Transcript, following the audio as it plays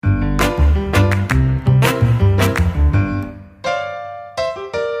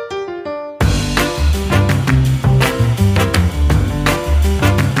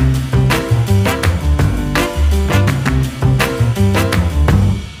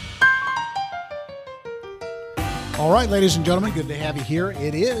All right, ladies and gentlemen, good to have you here.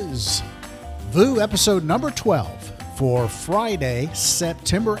 It is VOO episode number 12 for Friday,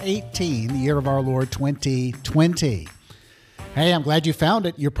 September 18, the year of our Lord 2020. Hey, I'm glad you found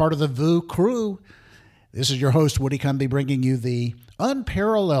it. You're part of the VOO crew. This is your host, Woody Cumby, bringing you the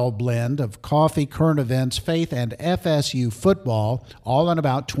unparalleled blend of coffee, current events, faith, and FSU football, all in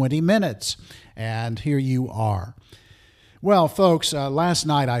about 20 minutes. And here you are. Well, folks, last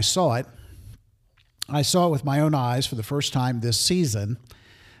night I saw it. I saw it with my own eyes for the first time this season.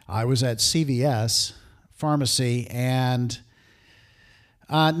 I was at CVS Pharmacy, and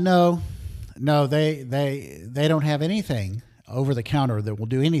no, they don't have anything over the counter that will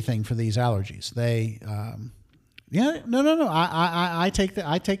do anything for these allergies. No. I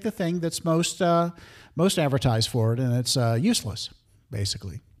take the thing that's most advertised for it, and it's useless,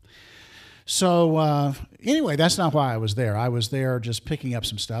 basically. So anyway, that's not why I was there. I was there just picking up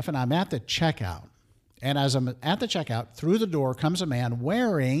some stuff, and I'm at the checkout. And as I'm at the checkout, through the door comes a man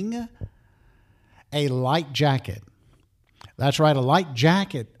wearing a light jacket. That's right, a light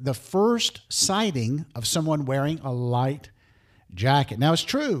jacket. The first sighting of someone wearing a light jacket. Now, it's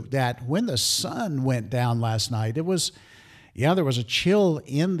true that when the sun went down last night, there was a chill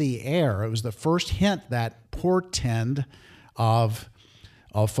in the air. It was the first hint that portend of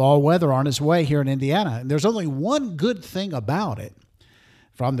fall weather on its way here in Indiana. And there's only one good thing about it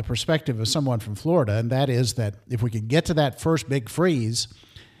from the perspective of someone from Florida, and that is that if we could get to that first big freeze,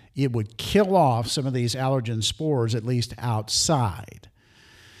 it would kill off some of these allergen spores, at least outside.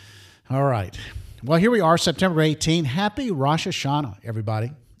 All right. Well, here we are, September 18. Happy Rosh Hashanah,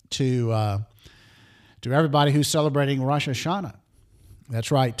 everybody, to everybody who's celebrating Rosh Hashanah.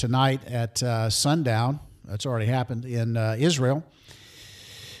 That's right, tonight at sundown, that's already happened in Israel.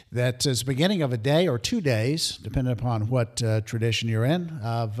 That is the beginning of a day or 2 days, depending upon what tradition you're in,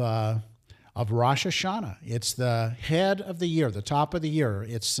 of Rosh Hashanah. It's the head of the year, the top of the year.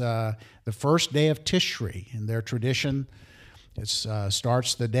 It's the first day of Tishri. In their tradition, it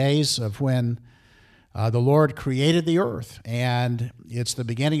starts the days of when the Lord created the earth. And it's the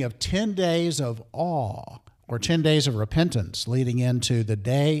beginning of 10 days of awe, or 10 days of repentance, leading into the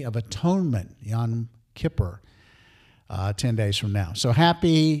Day of Atonement, Yom Kippur. 10 days from now. So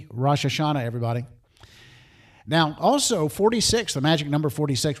happy Rosh Hashanah, everybody. Now, also 46, the magic number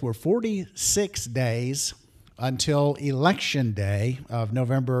 46, we're 46 days until Election Day of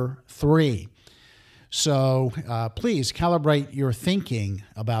November 3. So please calibrate your thinking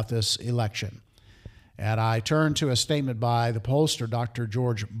about this election. And I turn to a statement by the pollster, Dr.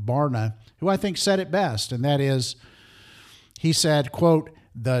 George Barna, who I think said it best, and that is, he said, quote,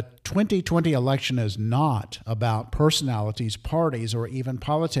 "The 2020 election is not about personalities, parties, or even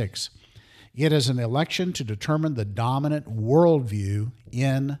politics. It is an election to determine the dominant worldview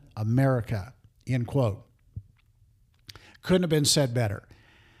in America," end quote. Couldn't have been said better.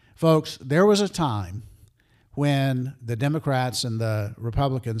 Folks, there was a time when the Democrats and the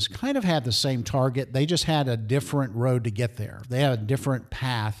Republicans kind of had the same target. They just had a different road to get there. They had a different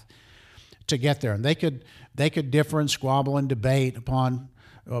path to get there. And they could differ and squabble and debate upon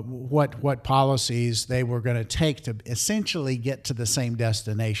what policies they were going to take to essentially get to the same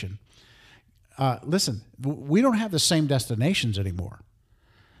destination. Listen, we don't have the same destinations anymore.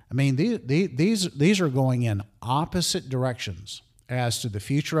 I mean, these are going in opposite directions as to the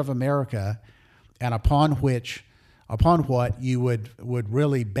future of America, and upon what you would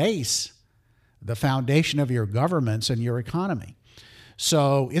really base the foundation of your governments and your economy.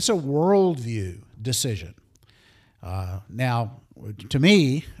 So it's a worldview decision. Now, to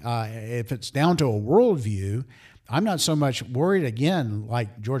me, if it's down to a worldview, I'm not so much worried, again,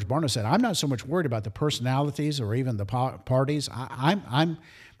 like George Barna said, I'm not so much worried about the personalities or even the parties.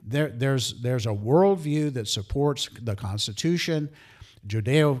 There's a worldview that supports the Constitution,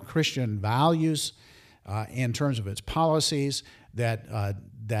 Judeo-Christian values in terms of its policies,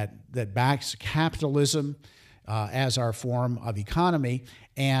 that backs capitalism as our form of economy,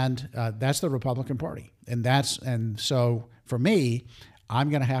 and that's the Republican Party. And so for me, I'm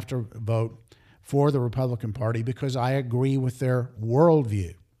going to have to vote for the Republican Party because I agree with their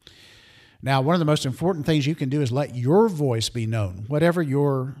worldview. Now, one of the most important things you can do is let your voice be known. Whatever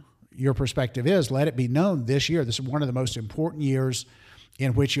your perspective is, let it be known this year. This is one of the most important years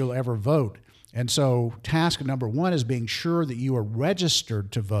in which you'll ever vote. And so task number one is being sure that you are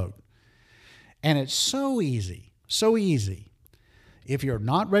registered to vote. And it's so easy. If you're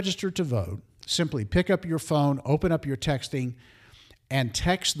not registered to vote, simply pick up your phone, open up your texting, and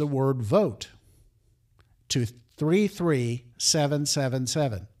text the word vote to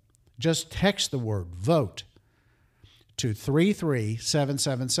 33777. Just text the word vote to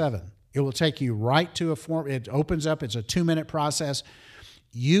 33777. It will take you right to a form. It opens up. It's a 2-minute process.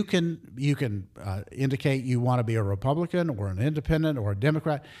 You can indicate you want to be a Republican or an independent or a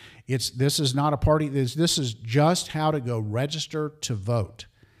Democrat. This is not a party. This is just how to go register to vote.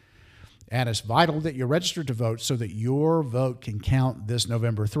 And it's vital that you're registered to vote so that your vote can count this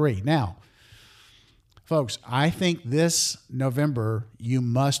November 3. Now, folks, I think this November you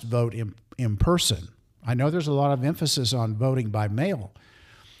must vote in person. I know there's a lot of emphasis on voting by mail,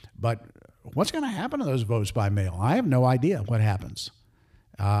 but what's going to happen to those votes by mail? I have no idea what happens.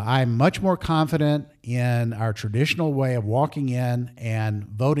 I'm much more confident in our traditional way of walking in and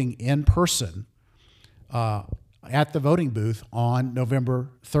voting in person at the voting booth on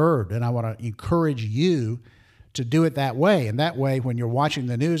November 3rd. And I want to encourage you to do it that way. And that way, when you're watching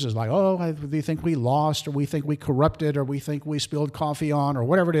the news, it's like, oh, we think we lost, or we think we corrupted, or we think we spilled coffee on, or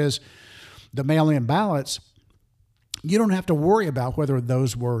whatever it is, the mail-in ballots. You don't have to worry about whether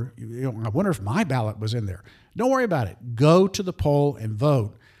those were, I wonder if my ballot was in there. Don't worry about it. Go to the poll and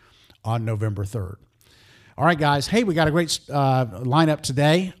vote on November 3rd. All right, guys. Hey, we got a great lineup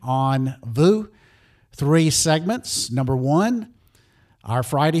today on VU. 3 segments. Number 1, our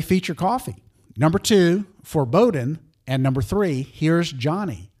Friday feature coffee. Number 2, foreboding. And number 3, here's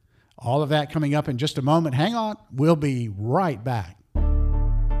Johnny. All of that coming up in just a moment. Hang on. We'll be right back.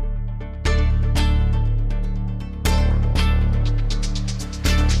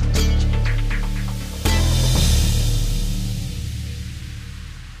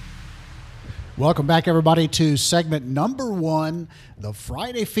 Welcome back, everybody, to segment number 1, the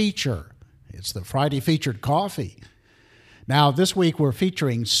Friday feature. It's the Friday featured coffee. Now, this week we're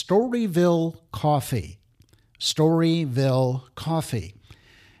featuring Storyville Coffee. Storyville Coffee.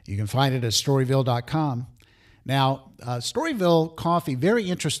 You can find it at storyville.com. Now, Storyville Coffee, very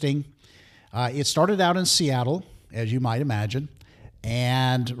interesting. It started out in Seattle, as you might imagine,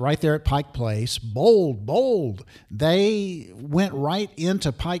 and right there at Pike Place. Bold. They went right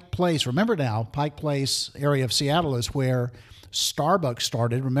into Pike Place. Remember now, Pike Place area of Seattle is where Starbucks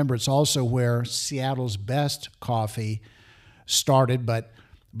started. Remember, it's also where Seattle's best coffee started. But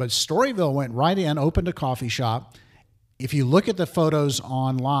Storyville went right in, opened a coffee shop. If you look at the photos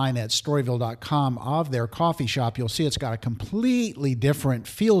online at storyville.com of their coffee shop, you'll see it's got a completely different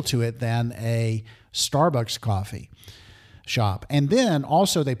feel to it than a Starbucks coffee shop. And then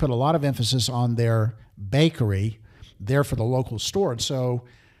also they put a lot of emphasis on their bakery there for the local store. And so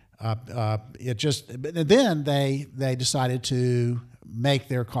then they decided to make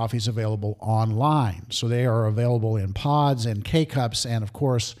their coffees available online. So they are available in pods and K-Cups and, of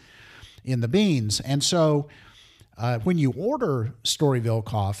course, in the beans. And so when you order Storyville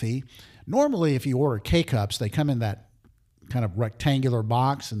coffee, normally if you order K-Cups, they come in that kind of rectangular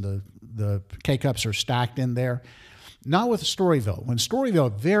box and the K-Cups are stacked in there. Not with Storyville. When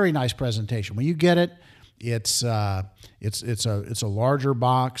Storyville, very nice presentation. When you get it, it's a larger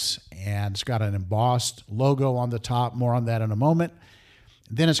box and it's got an embossed logo on the top. More on that in a moment.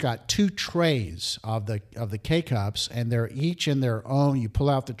 Then it's got 2 trays of the K-Cups, and they're each in their own. You pull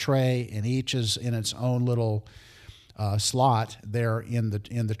out the tray, and each is in its own little slot there in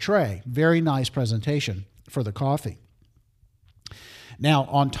the tray. Very nice presentation for the coffee. Now,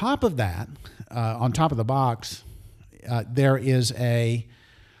 on top of that, on top of the box, there's a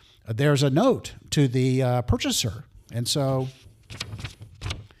note to the purchaser. And so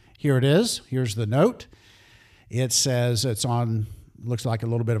here it is. Here's the note. It says looks like a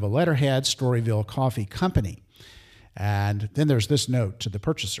little bit of a letterhead, Storyville Coffee Company. And then there's this note to the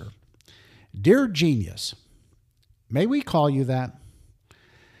purchaser. Dear Genius, may we call you that?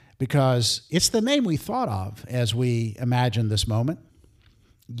 Because it's the name we thought of as we imagined this moment.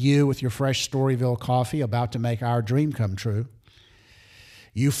 You with your fresh Storyville coffee about to make our dream come true.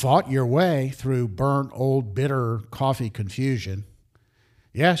 You fought your way through burnt, old, bitter coffee confusion.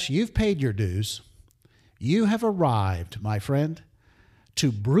 Yes, you've paid your dues. You have arrived, my friend, to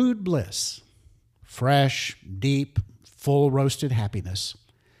brewed bliss, fresh, deep, full roasted happiness.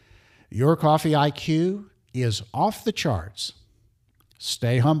 Your coffee IQ is off the charts.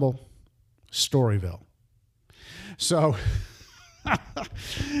 Stay humble, Storyville. So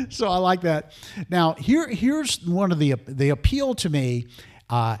I like that. Now, here's one of the appeal to me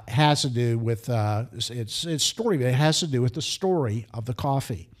has to do with it's story. It has to do with the story of the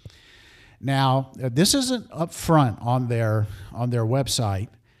coffee. Now, this isn't up front on their website.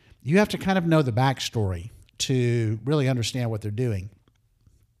 You have to kind of know the backstory to really understand what they're doing.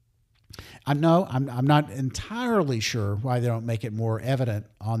 I'm not entirely sure why they don't make it more evident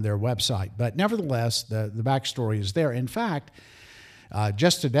on their website, but nevertheless, the backstory is there. In fact,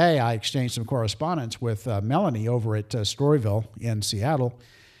 just today, I exchanged some correspondence with Melanie over at Storyville in Seattle.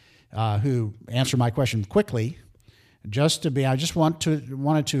 who answered my question quickly. I just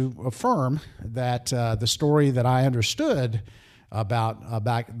wanted to affirm that the story that I understood about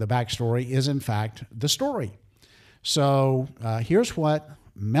the backstory is in fact the story. So here's what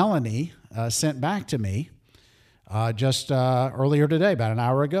Melanie sent back to me just earlier today, about an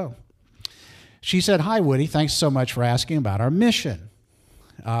hour ago. She said, "Hi, Woody. Thanks so much for asking about our mission."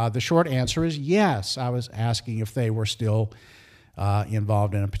 The short answer is yes. I was asking if they were still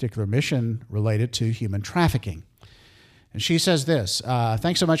involved in a particular mission related to human trafficking. And she says this,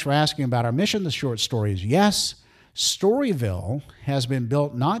 "Thanks so much for asking about our mission. The short story is yes. Storyville has been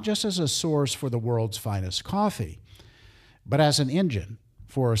built not just as a source for the world's finest coffee, but as an engine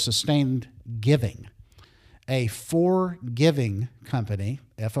for sustained giving. A for-giving company,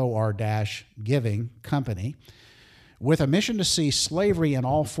 FOR-giving company, with a mission to see slavery in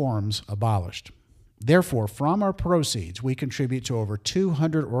all forms abolished. Therefore, from our proceeds, we contribute to over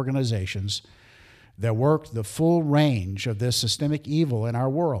 200 organizations that work the full range of this systemic evil in our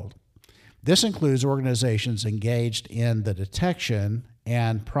world. This includes organizations engaged in the detection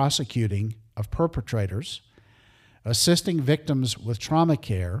and prosecuting of perpetrators, assisting victims with trauma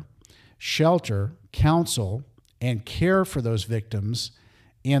care, shelter, counsel, and care for those victims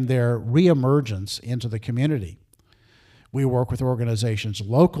in their reemergence into the community. We work with organizations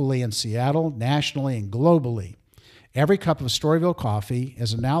locally in Seattle, nationally, and globally. Every cup of Storyville coffee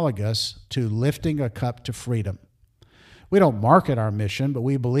is analogous to lifting a cup to freedom. We don't market our mission, but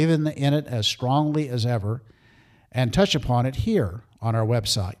we believe in it as strongly as ever and touch upon it here on our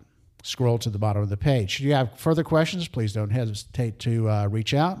website. Scroll to the bottom of the page. Should you have further questions, please don't hesitate to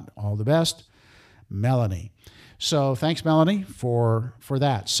reach out. All the best, Melanie." So thanks, Melanie, for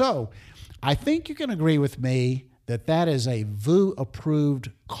that. So I think you can agree with me that is a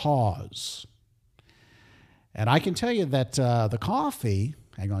VU-approved cause. And I can tell you that the coffee,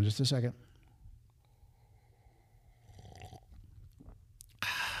 hang on just a second.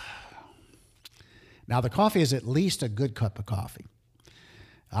 Now, the coffee is at least a good cup of coffee.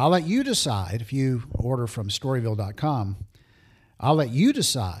 I'll let you decide if you order from Storyville.com. I'll let you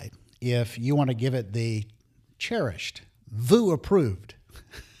decide if you want to give it the cherished, VU-approved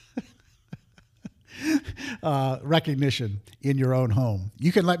recognition in your own home.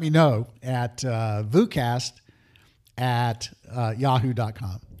 You can let me know at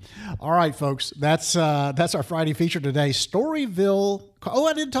vucast@yahoo.com. All right, folks, that's our Friday feature today. Storyville. Oh,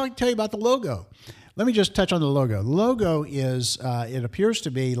 I didn't tell you about the logo. Let me just touch on the logo. The logo is, it appears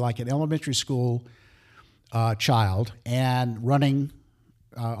to be like an elementary school child and running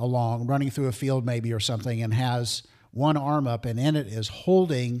through a field maybe or something, and has one arm up, and in it is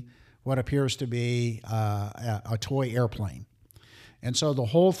holding what appears to be a toy airplane. And so the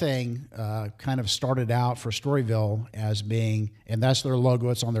whole thing kind of started out for Storyville as being, and that's their logo.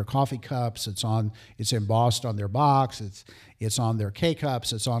 It's on their coffee cups. It's embossed on their box. It's on their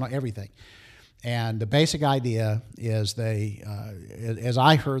K-cups. It's on everything. And the basic idea is as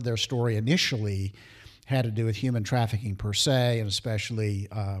I heard their story initially, had to do with human trafficking per se, and especially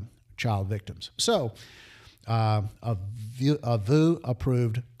child victims. So a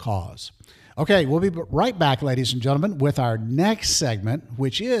VU-approved cause. Okay, we'll be right back, ladies and gentlemen, with our next segment,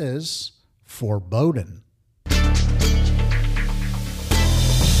 which is Foreboding.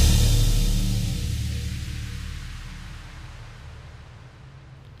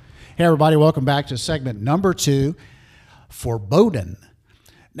 Hey, everybody, welcome back to segment number 2, Foreboding.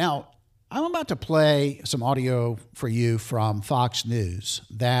 Now, I'm about to play some audio for you from Fox News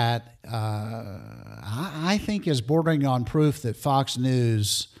that I think is bordering on proof that Fox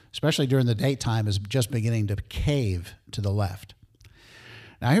News, especially during the daytime, is just beginning to cave to the left.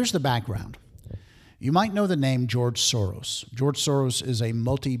 Now, here's the background. You might know the name George Soros. George Soros is a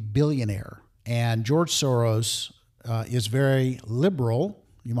multi-billionaire, and George Soros is very liberal,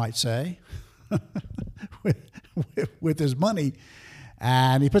 you might say, with his money.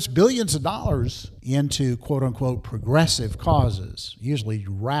 And he puts billions of dollars into quote-unquote progressive causes, usually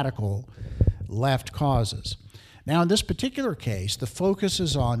radical left causes. Now, in this particular case, the focus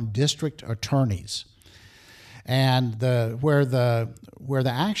is on district attorneys. And where the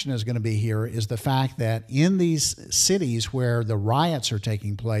action is going to be here is the fact that in these cities where the riots are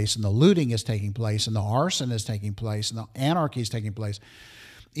taking place and the looting is taking place and the arson is taking place and the anarchy is taking place,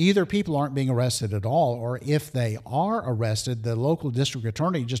 either people aren't being arrested at all, or if they are arrested, the local district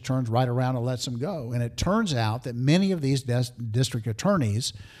attorney just turns right around and lets them go. And it turns out that many of these district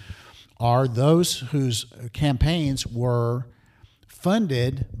attorneys are those whose campaigns were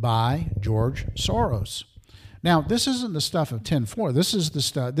funded by George Soros. Now, this isn't the stuff of tinfoil. This is the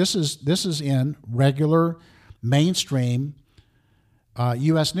stuff. This is in regular mainstream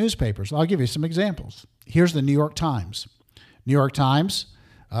U.S. newspapers. I'll give you some examples. Here's the New York Times. New York Times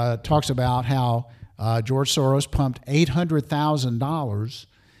talks about how George Soros pumped $800,000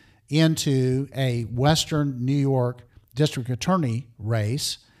 into a Western New York district attorney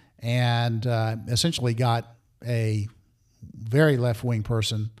race and essentially got a very left-wing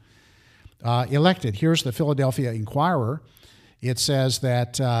person elected. Here's the Philadelphia Inquirer. It says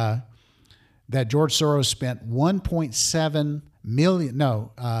that that George Soros spent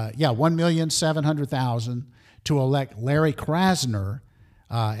 $1,700,000 to elect Larry Krasner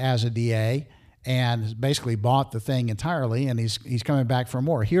as a DA, and basically bought the thing entirely, and he's coming back for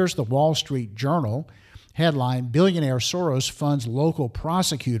more. Here's the Wall Street Journal headline: Billionaire Soros funds local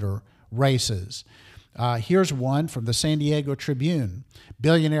prosecutor races. Here's one from the San Diego Tribune: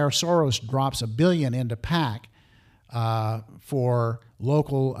 Billionaire Soros drops $1 billion into PAC for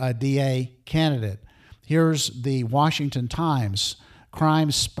local DA candidate. Here's the Washington Times: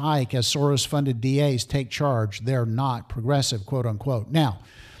 Crime spike as Soros-funded DAs take charge. They're not progressive, quote unquote. Now,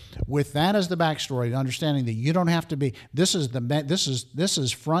 with that as the backstory, understanding that you don't have to be. This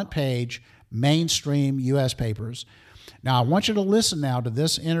is front page mainstream U.S. papers. Now, I want you to listen now to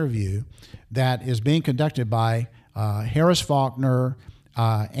this interview that is being conducted by Harris Faulkner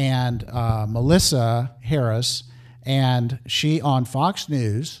and Melissa Harris, and she on Fox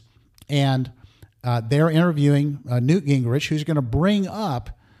News, and they're interviewing Newt Gingrich, who's going to bring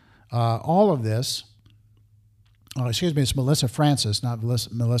up all of this. It's Melissa Francis, not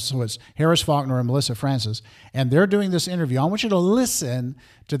Melissa. So it's Harris Faulkner and Melissa Francis, and they're doing this interview. I want you to listen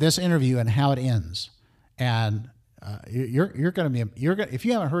to this interview and how it ends. And you're going to be if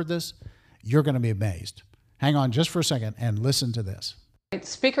you haven't heard this, you're going to be amazed. Hang on just for a second and listen to this.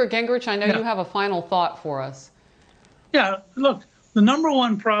 Speaker Gingrich, I know you have a final thought for us. Yeah, look, the number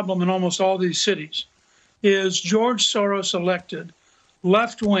one problem in almost all these cities is George Soros elected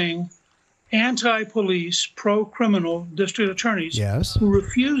left-wing, anti-police, pro-criminal district attorneys who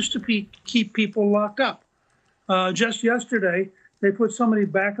refuse to keep people locked up. Just yesterday, they put somebody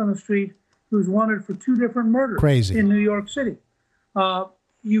back on the street who's wanted for 2 different murders in New York City.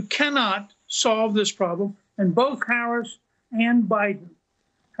 You cannot solve this problem, and both Harris and Biden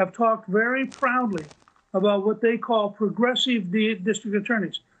have talked very proudly about what they call progressive district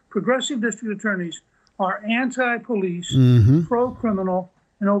attorneys. Progressive district attorneys are anti-police, pro-criminal,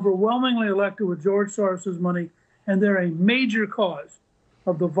 and overwhelmingly elected with George Soros's money, and they're a major cause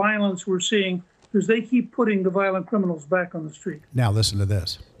of the violence we're seeing because they keep putting the violent criminals back on the street. Now listen to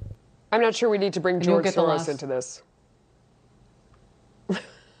this. I'm not sure we need to bring George Soros into this.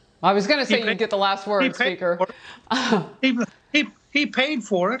 I was going to say you'd get the last word, Speaker. He paid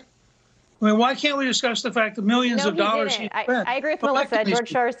for it. I mean, why can't we discuss the fact that millions of dollars he spent? I agree with Melissa.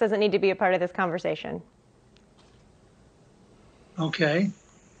 George Soros doesn't need to be a part of this conversation. Okay.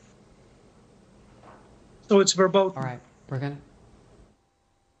 So it's verboten. All right, we're going to.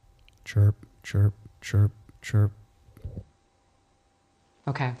 Chirp, chirp, chirp, chirp.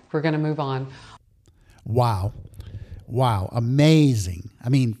 Okay, we're going to move on. Wow. Wow. Amazing. I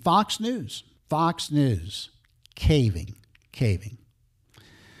mean, Fox News, caving.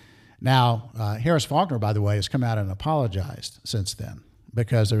 Now, Harris Faulkner, by the way, has come out and apologized since then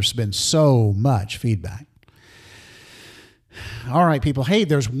because there's been so much feedback. All right, people. Hey,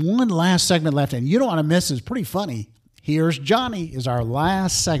 there's one last segment left, and you don't want to miss it. It's pretty funny. Here's Johnny is our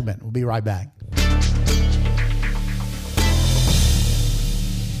last segment. We'll be right back.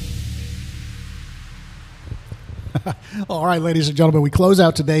 All right, ladies and gentlemen, we close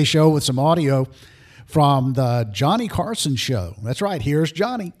out today's show with some audio from the Johnny Carson Show. That's right. Here's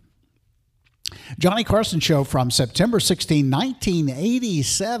Johnny. Johnny Carson Show from September 16,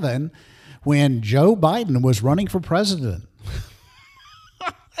 1987, when Joe Biden was running for president.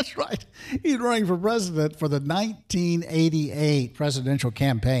 That's right. He's running for president for the 1988 presidential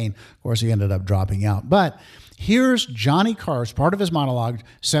campaign. Of course, he ended up dropping out. But here's Johnny Carson, part of his monologue,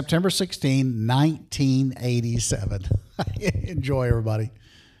 September 16, 1987. Enjoy, everybody.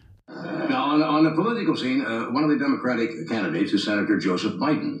 Now, on the political scene, one of the Democratic candidates is Senator Joseph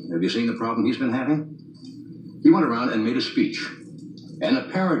Biden. Have you seen the problem he's been having? He went around and made a speech. And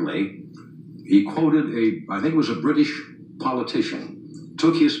apparently, he quoted I think it was a British politician,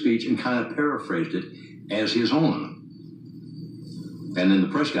 took his speech and kind of paraphrased it as his own. And then the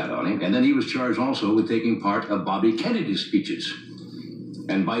press got on him. And then he was charged also with taking part of Bobby Kennedy's speeches.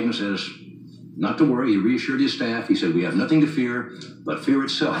 And Biden says, not to worry. He reassured his staff. He said, we have nothing to fear but fear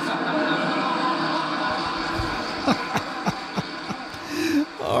itself.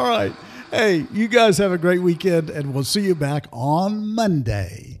 All right. Hey, you guys have a great weekend, and we'll see you back on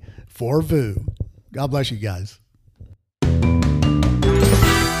Monday for VU. God bless you guys.